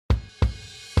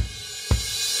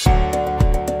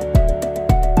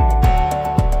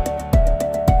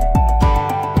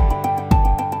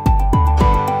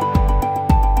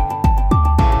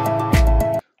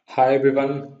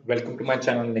everyone, welcome to my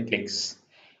channel Netflix.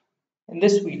 In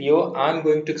this video, I'm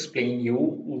going to explain you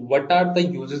what are the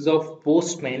uses of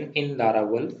Postman in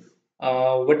Laravel,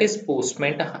 what is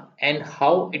Postman and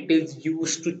how it is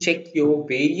used to check your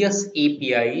various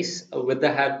APIs with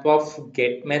the help of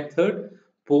get method,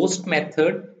 post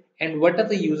method, and what are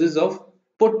the uses of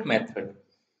put method.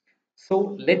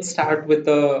 So let's start with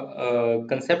the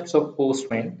concepts of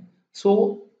Postman.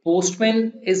 So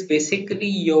Postman is basically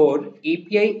your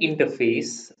API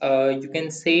interface. You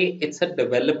can say it's a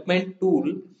development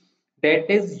tool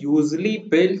that is usually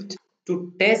built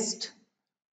to test,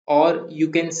 or you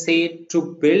can say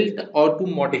to build or to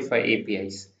modify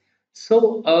APIs.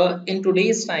 So in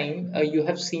today's time, you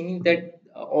have seen that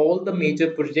all the major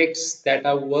projects that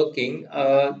are working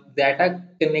that are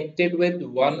connected with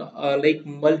one like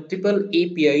multiple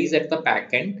APIs at the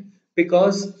back end,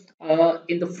 because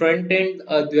in the front end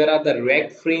there are the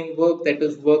React framework that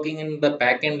is working, in the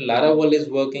back end Laravel is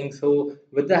working. So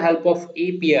with the help of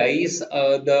APIs,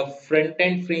 the front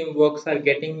end frameworks are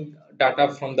getting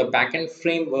data from the backend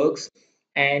frameworks,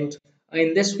 and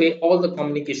in this way all the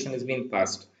communication is being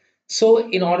passed. So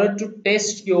in order to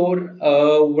test your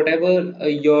whatever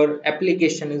your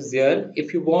application is there,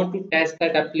 if you want to test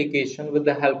that application with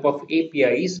the help of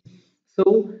APIs,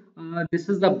 so this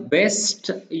is the best,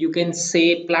 you can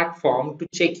say, platform to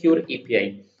check your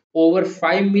API. Over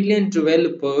 5 million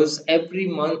developers every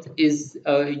month is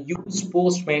use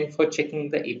Postman for checking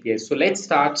the API. So let's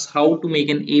start how to make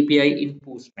an API in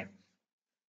Postman.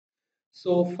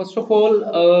 So first of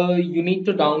all, you need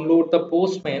to download the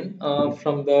Postman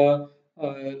from the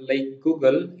like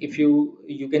Google. If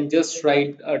you can just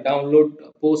write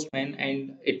download Postman,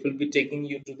 and it will be taking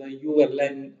you to the URL,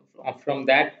 and from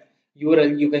that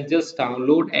URL you can just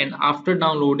download. And after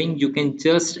downloading, you can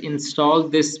just install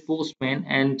this Postman,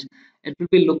 and it will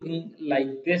be looking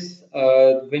like this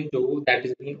window that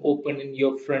is being opened in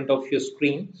your front of your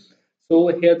screen. So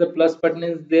here the plus button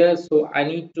is there, so I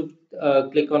need to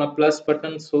click on a plus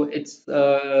button. So it's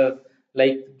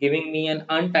like giving me an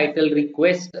untitled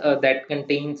request that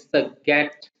contains the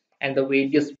get and the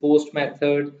various post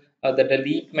method, the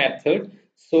delete method.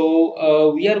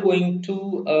 So we are going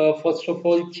to first of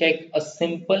all check a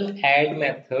simple add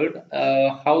method,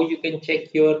 how you can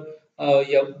check your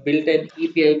built-in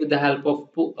API with the help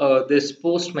of this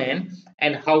Postman,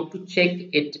 and how to check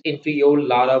it into your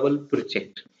Laravel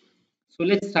project. So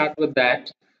let's start with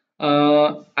that.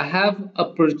 I have a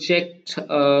project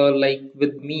like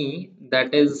with me,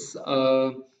 that is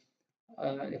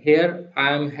here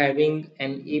I am having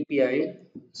an API.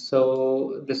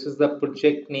 So this is the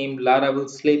project named Laravel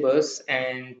Syllabus,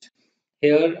 and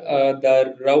here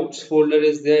the routes folder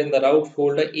is there. In the route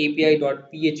folder,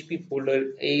 api.php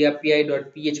folder,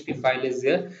 api.php file is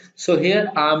there. So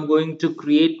here I'm going to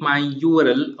create my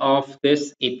URL of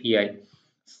this API.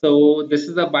 So this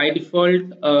is a by default,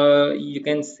 you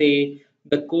can say,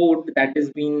 the code that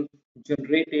is being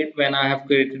generated when I have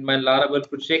created my Laravel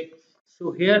project.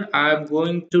 So here I am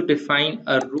going to define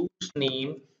a root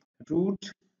name.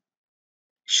 Root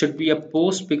should be a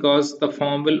post, because the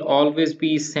form will always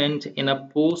be sent in a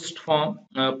post form,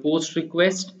 post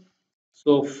request.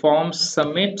 So form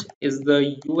submit is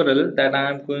the URL that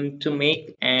I am going to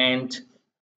make, and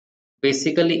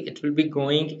basically it will be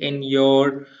going in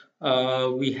your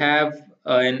we have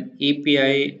an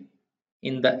API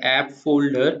in the app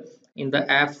folder. In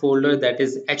the app folder, that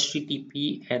is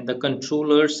http and the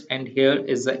controllers, and here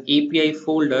is the API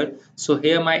folder. So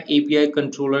here my API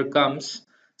controller comes.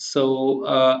 So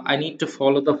I need to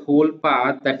follow the whole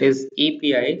path, that is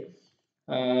API,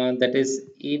 that is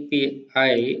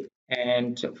API,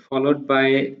 and followed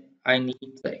by I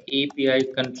need the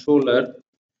API controller,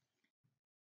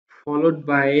 followed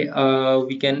by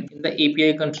we can, in the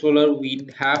API controller, we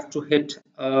have to hit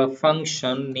a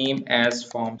function name as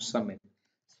form submit.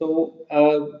 So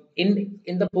in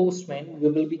the Postman, we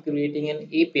will be creating an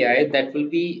API that will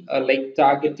be like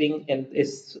targeting in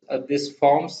this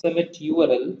form submit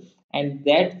URL, and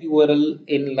that URL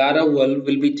in Laravel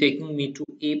will be taking me to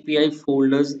API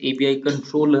folders, API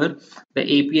controller, the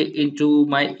API into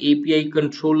my API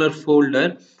controller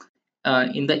folder.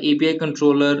 In the API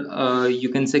controller, you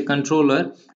can say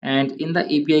controller, and in the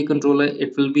API controller,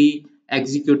 it will be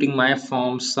executing my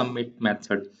form submit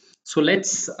method. So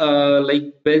let's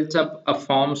like build up a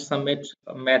form submit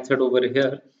method over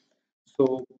here.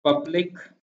 So public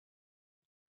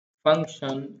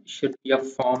function should be a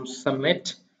form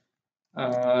submit.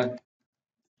 Uh,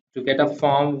 to get a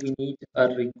form, we need a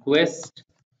request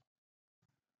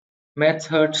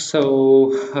method.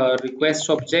 So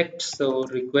request object. So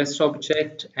request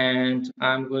object, and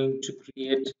I'm going to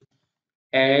create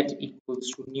add equals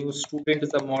to new student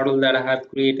is a model that I have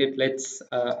created. Let's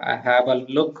I have a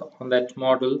look on that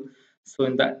model. So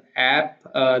in the app,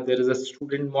 there is a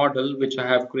student model which I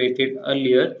have created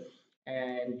earlier,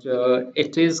 and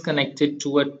it is connected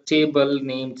to a table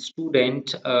named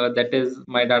student. That is,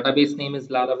 my database name is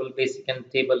Laravel Basic and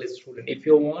table is student. If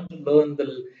you want to learn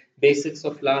the basics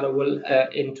of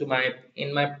Laravel into my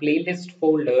in my playlist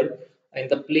folder, in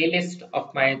the playlist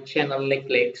of my channel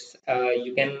Netflix,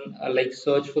 you can like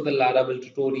search for the Laravel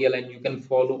tutorial and you can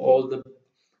follow all the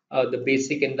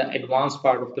basic and the advanced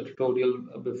part of the tutorial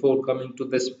before coming to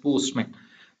this Postman.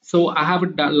 So I have a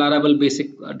Laravel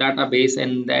basic database,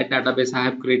 and that database I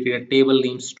have created a table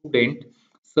named student.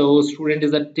 So student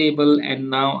is a table, and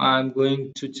now I'm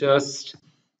going to just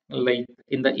like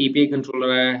in the API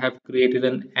controller I have created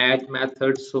an add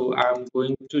method. So I'm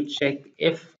going to check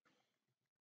if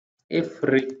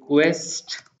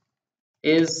request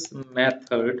is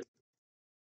method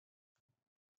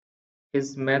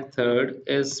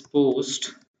is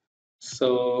post.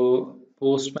 So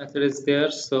post method is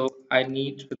there. So I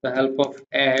need, with the help of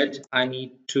add, I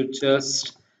need to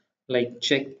just like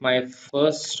check my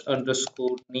first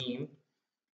underscore name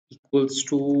equals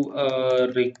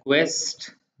to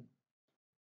request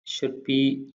should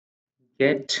be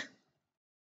get.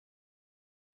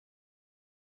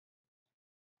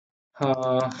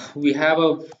 We have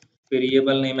a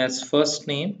variable name as first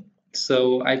name.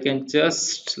 So I can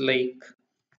just like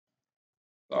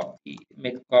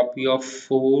make a copy of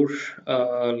four.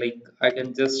 Like I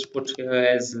can just put here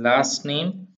as last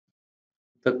name,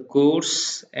 the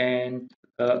course, and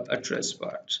address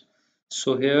part.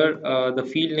 So here the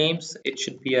field names, it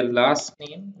should be a last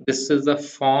name. This is the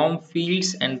form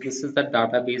fields and this is the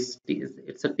database.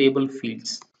 It's a table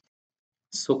fields.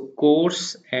 So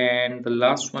course and the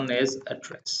last one is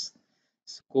address.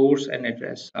 So course and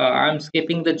address. I'm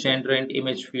skipping the gender and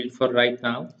image field for right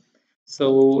now.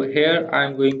 So here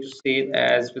I'm going to save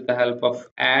as with the help of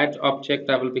add object.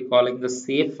 I will be calling the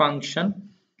save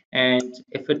function, and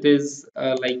if it is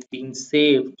like being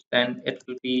saved, then it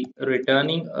will be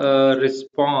returning a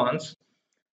response.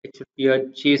 It should be a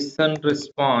JSON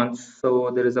response.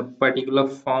 So there is a particular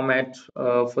format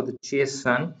for the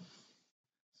JSON.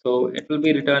 So it will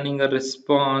be returning a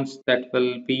response that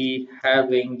will be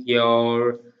having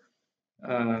your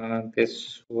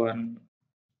this one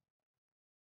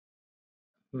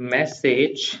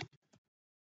message.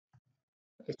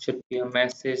 It should be a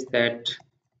message that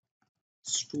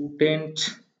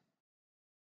student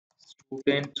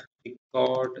student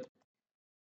record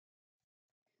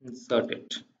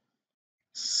inserted.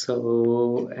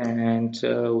 So and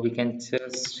we can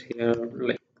just here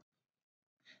like,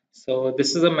 so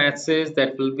this is a message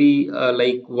that will be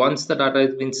like once the data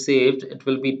has been saved, it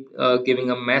will be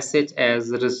giving a message as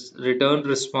return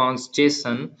response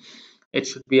JSON. It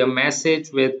should be a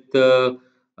message with the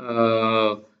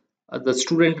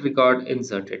student record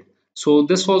inserted. So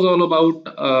this was all about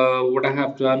what I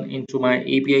have done into my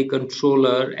API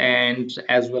controller, and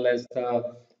as well as I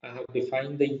have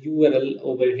defined the URL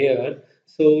over here.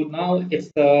 So now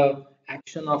it's the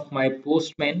action of my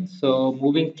Postman. So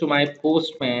moving to my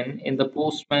Postman, in the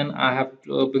Postman I have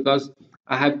because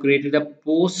I have created a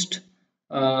post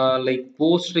like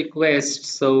post request.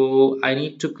 So I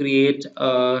need to create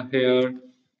here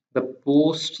the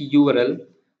post URL.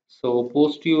 So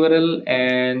post URL,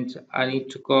 and I need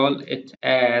to call it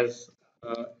as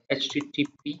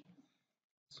HTTP.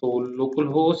 So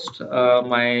localhost,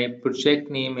 my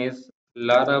project name is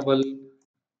Laravel,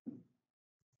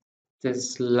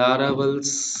 this Laravel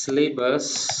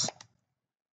syllabus.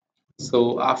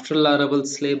 So after Laravel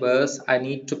syllabus, I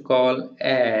need to call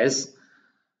as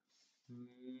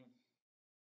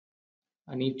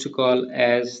I need to call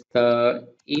as the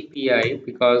API,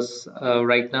 because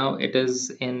right now it is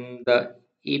in the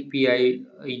API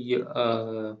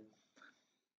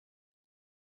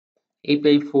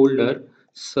folder.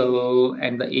 So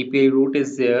and the API root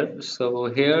is there. So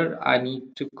here I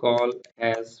need to call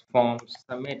as form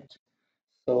submit.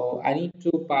 So I need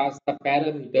to pass the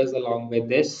parameters along with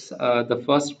this. The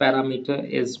first parameter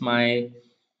is my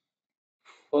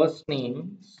first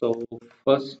name. So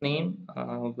first name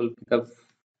will be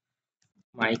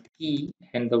my key,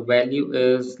 and the value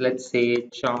is, let's say,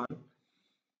 John.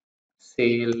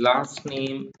 Say last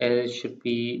name should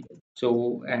be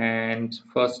Joe, and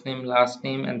first name, last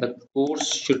name, and the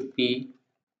course should be,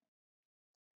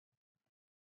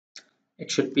 it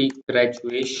should be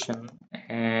graduation,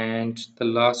 and the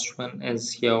last one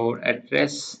is your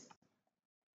address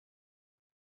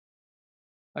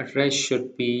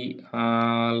should be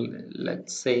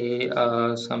let's say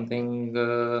something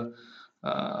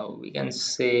we can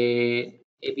say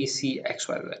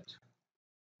abcxyz.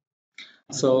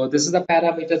 So this is the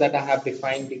parameter that I have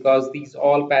defined because these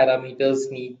all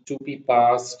parameters need to be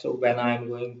passed when I'm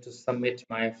going to submit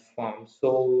my form.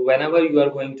 So whenever you are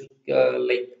going to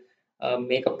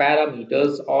make a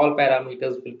parameters, all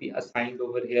parameters will be assigned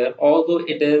over here. Although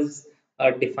it is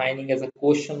defining as a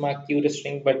question mark query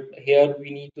string, but here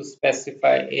we need to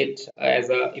specify it as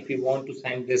a if you want to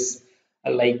send this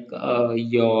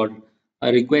your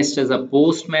request as a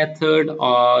post method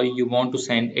or you want to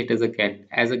send it as a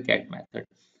get method.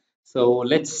 So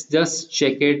let's just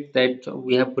check it that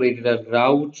we have created a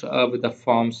route with the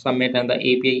form submit and the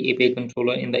API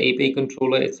controller. In the API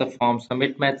controller, it's a form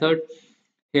submit method.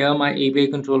 Here my API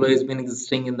controller has been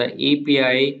existing in the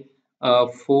API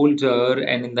folder,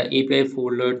 and in the API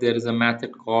folder there is a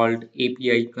method called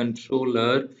API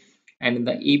controller, and in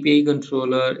the API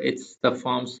controller it's the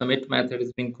form submit method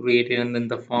has been created, and then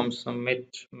the form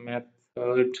submit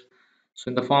method. So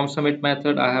in the form submit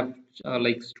method I have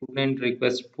student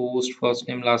request post first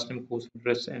name last name post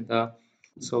address and the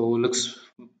so looks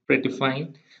pretty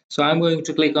fine. So I'm going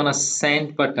to click on a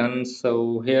send button.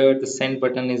 So here the send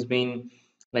button is being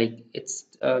it's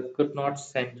could not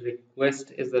send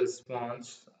request is the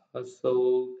response.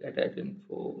 So get that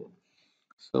info.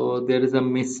 So there is a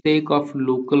mistake of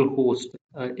local host.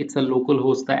 It's a local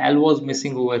host. The L was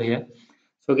missing over here.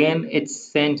 So again,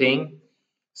 it's sending.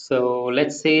 So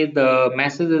let's say the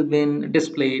message has been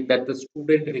displayed that the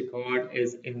student record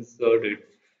is inserted.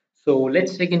 So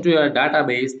let's check into your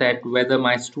database that whether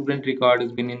my student record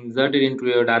has been inserted into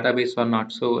your database or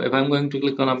not. So if I'm going to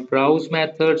click on a browse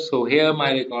method, so here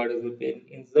my record has been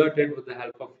inserted with the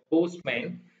help of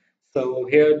Postman. So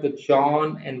here the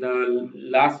John and the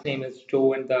last name is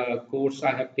Joe and the course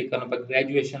I have taken up a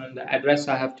graduation and the address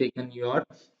I have taken your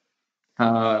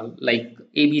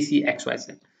ABC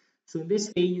XYZ. So in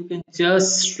this way, you can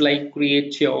just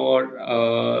create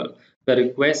your the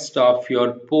request of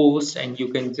your post, and you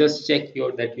can just check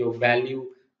your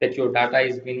value that your data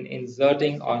is been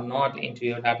inserting or not into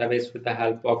your database with the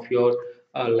help of your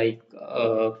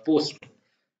post.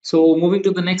 So moving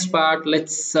to the next part,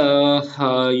 let's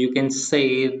you can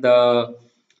say the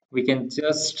we can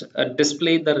just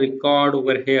display the record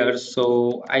over here.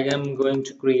 So I am going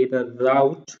to create a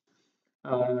route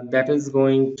that is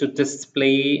going to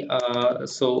display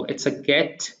so it's a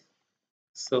get,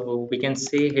 so we can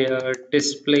say here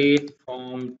display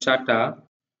from data,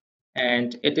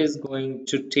 and it is going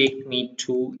to take me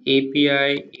to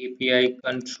API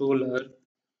controller.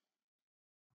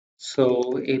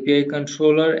 So API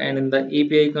controller, and in the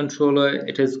API controller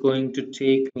it is going to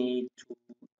take me to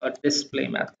a display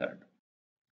method.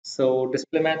 So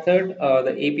display method,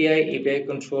 the API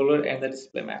controller, and the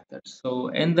display method. So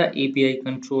in the API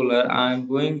controller, I'm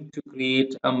going to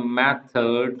create a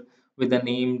method with the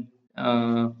name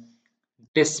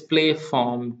display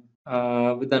form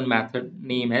with a method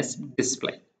name as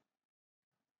display.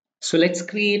 So let's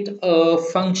create a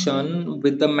function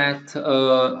with the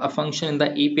a function in the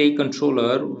API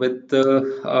controller with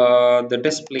the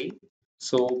display.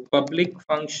 So public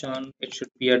function, it should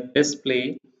be a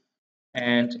display,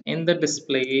 and in the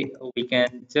display we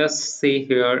can just say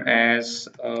here as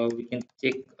we can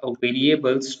take a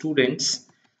variable students.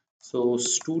 So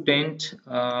student,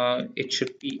 it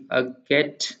should be a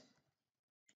get.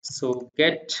 So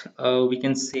get, we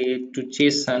can say to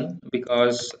JSON,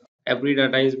 because every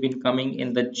data has been coming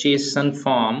in the JSON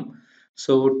form.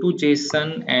 So to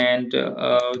JSON, and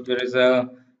there is a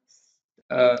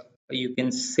uh, you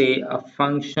can say a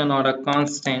function or a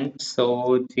constant.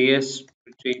 So JS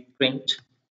print,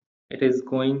 it is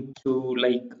going to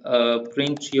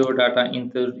print your data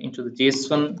into the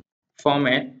JSON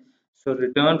format. So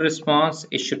return response,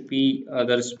 it should be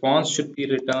the response should be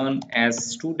returned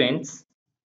as students.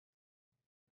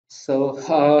 So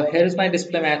here is my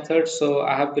display method. So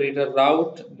I have created a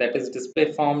route that is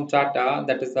display form data,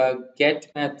 that is a get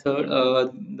method.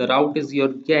 The route is your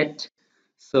get.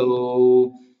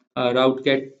 So route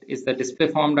get is the display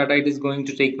form data. It is going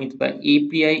to take me to the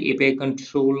API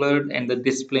controller and the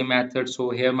display method.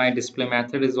 So here my display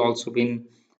method is also been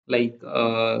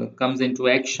comes into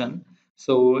action.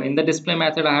 So in the display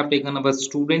method, I have taken up a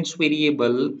students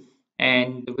variable,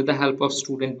 and with the help of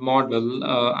student model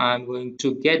I'm going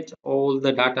to get all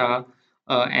the data,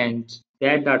 and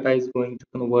that data is going to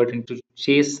convert into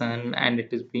JSON, and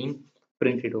it is being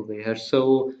printed over here.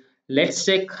 So let's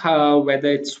check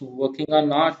whether it's working or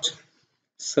not.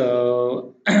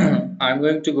 So I'm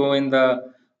going to go in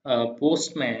the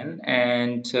Postman,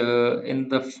 and in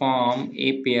the form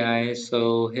API.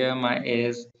 So here my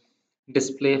is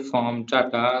display form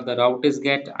data, the route is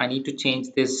get. I need to change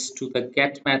this to the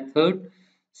get method.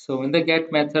 So in the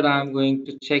get method, I'm going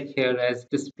to check here as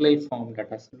display form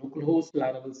data. So localhost,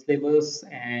 Laravel syllabus,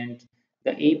 and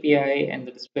the API and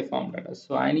the display form data.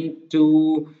 So I need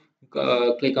to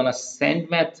click on a send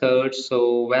method.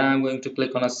 So when I'm going to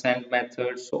click on a send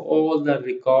method, so all the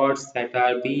records that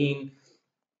are being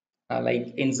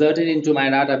like inserted into my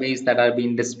database that are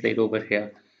being displayed over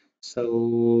here.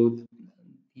 So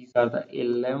these are the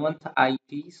 11th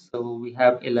IDs. So we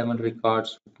have 11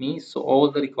 records with me. So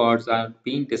all the records are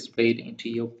being displayed into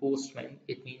your Postman.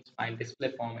 It means my display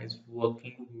form is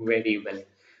working very well.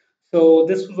 So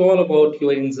this was all about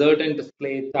your insert and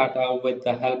display data with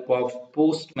the help of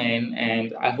Postman,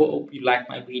 and I hope you like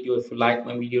my video. If you like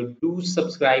my video, do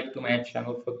subscribe to my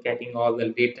channel for getting all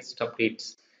the latest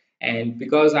updates. And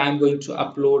because I'm going to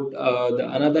upload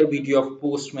another video of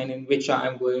Postman in which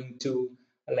I'm going to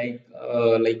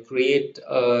like create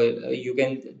you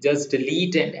can just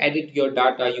delete and edit your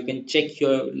data. You can check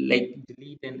your like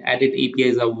delete and edit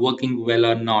APIs are working well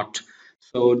or not.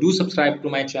 So do subscribe to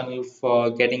my channel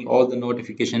for getting all the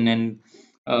notification, and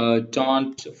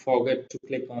don't forget to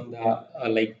click on the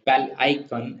like bell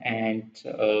icon, and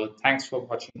thanks for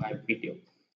watching my video.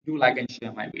 Do like and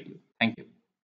share my video. Thank you.